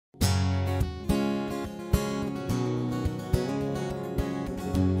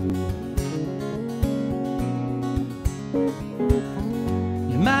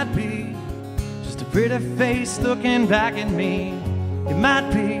You might be just a pretty face looking back at me. You might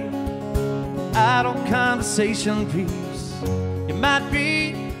be idle conversation piece. You might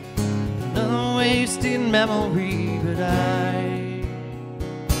be another wasted memory, but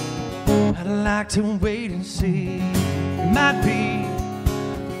I'd like to wait and see. You might be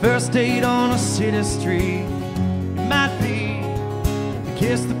the first date on a city street. You might be the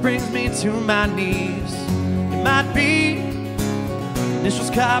kiss that brings me to my knees. You might be initials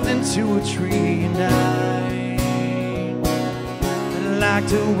carved into a tree, and I'd like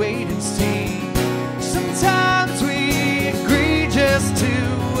to wait and see. Sometimes we agree just to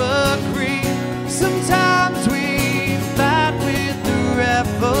agree. Sometimes we fight with the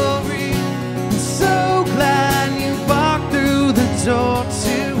referee. I'm so glad you walked through the door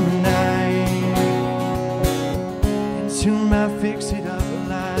tonight into my fix-it-up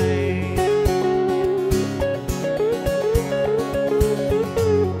life.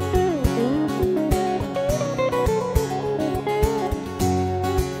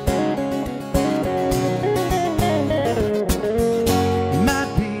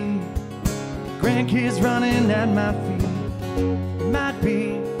 Grandkids running at my feet. You might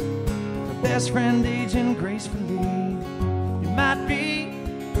be my best friend aging gracefully. You might be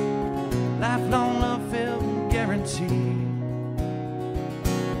lifelong love filled guarantee.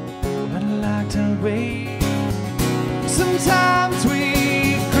 But I'd like to wait. Sometimes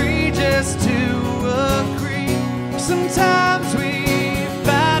we agree just to agree. Sometimes we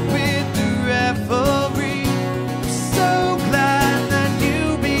fight with the referee. I'm so glad that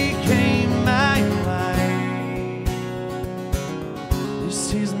you became my life.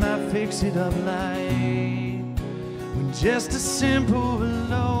 This is my fix-it-up life, when just a simple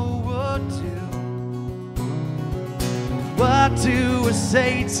hello would do. What do I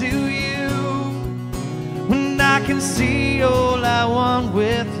say to you when I can see all I want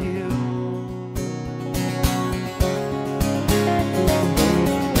with you?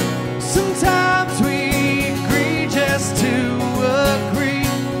 Sometimes we agree just to agree.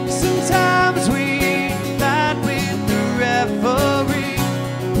 Sometimes we fight with the referee.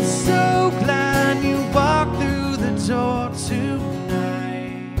 I'm so glad you walked through the door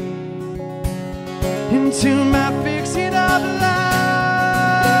tonight into my fix-it-up life.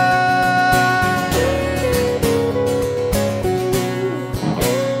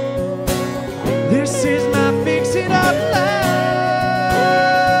 This is my fix-it-up life.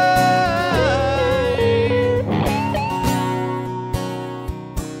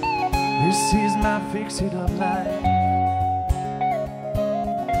 This is my fix-it-up life,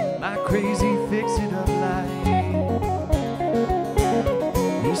 my crazy fix-it-up life.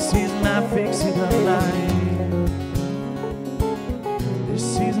 This is my fix-it-up life. This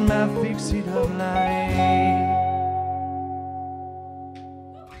is my fix-it-up life.